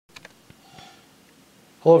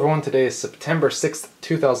Hello everyone, today is September 6th,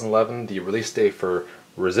 2011, the release day for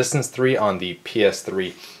Resistance 3 on the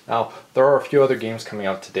PS3. Now, there are a few other games coming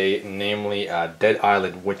out today, namely Dead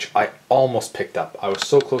Island, which I almost picked up. I was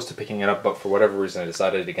so close to picking it up, but for whatever reason I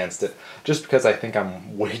decided against it, just because I think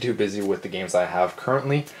I'm way too busy with the games I have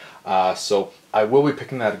currently. So I will be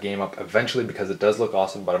picking that game up eventually because it does look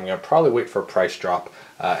awesome, but I'm going to probably wait for a price drop,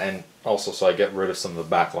 and also so I get rid of some of the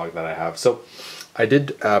backlog that I have. So I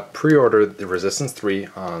did pre-order the Resistance 3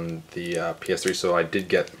 on the PS3, so I did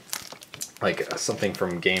get like something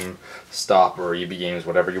from GameStop or EB Games,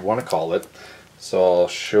 whatever you want to call it. So I'll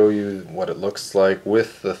show you what it looks like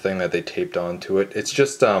with the thing that they taped onto it. It's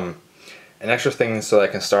just an extra thing so that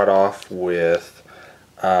I can start off with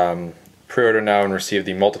pre-order now and receive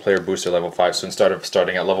the multiplayer booster level 5. So instead of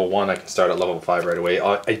starting at level 1, I can start at level 5 right away.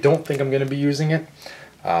 I don't think I'm going to be using it,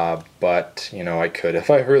 but you know, I could. If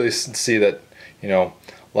I really see that, you know,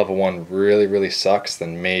 level 1 really sucks,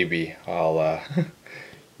 then maybe I'll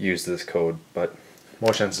use this code, but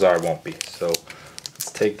most chances are I won't be. So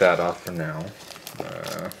let's take that off for now.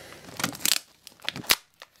 Now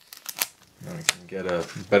we can get a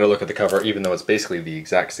better look at the cover, even though it's basically the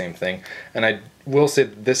exact same thing. And I will say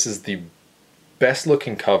that this is the best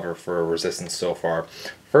looking cover for Resistance so far.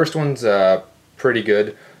 First one's pretty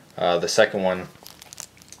good. The second one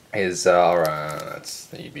is that's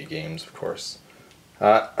the EB Games, of course.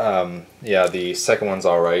 Yeah, the second one's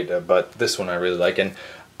alright, but this one I really like, and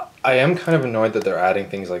I am kind of annoyed that they're adding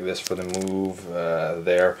things like this for the move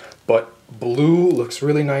there, but blue looks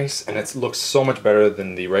really nice, and it looks so much better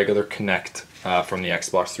than the regular Kinect from the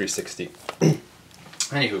Xbox 360.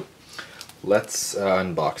 Anywho, let's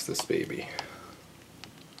unbox this baby.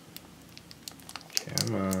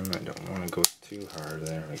 Come on, I don't want to go too hard.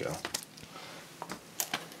 There we go.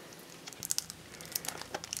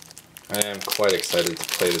 I am quite excited to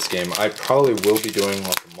play this game. I probably will be doing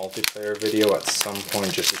like a multiplayer video at some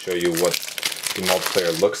point just to show you what the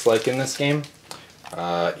multiplayer looks like in this game.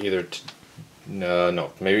 Maybe either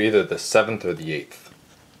the 7th or the 8th.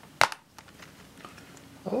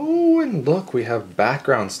 Oh, and look, we have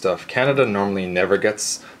background stuff. Canada normally never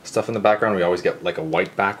gets stuff in the background. We always get like a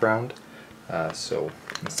white background. So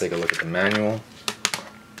let's take a look at the manual.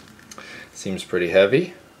 Seems pretty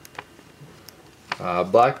heavy.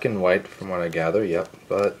 Black and white from what I gather, yep,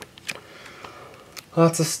 but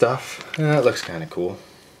lots of stuff. Yeah, it looks kind of cool.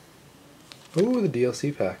 Ooh, the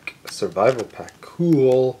DLC pack, survival pack,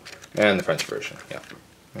 cool, and the French version, yeah.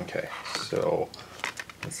 Okay, so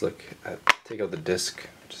let's take out the disc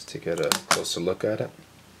just to get a closer look at it.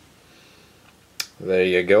 There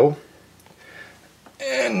you go.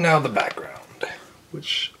 And now the background,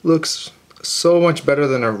 which looks so much better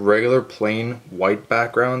than a regular plain white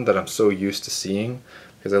background that I'm so used to seeing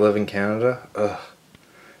because I live in Canada.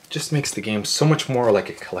 Just makes the game so much more like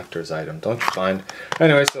a collector's item, don't you find?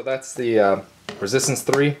 Anyway, so that's the Resistance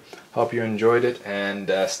 3. Hope you enjoyed it,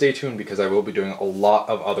 and stay tuned because I will be doing a lot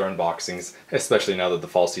of other unboxings, especially now that the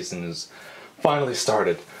fall season is finally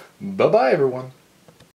started. Bye bye everyone.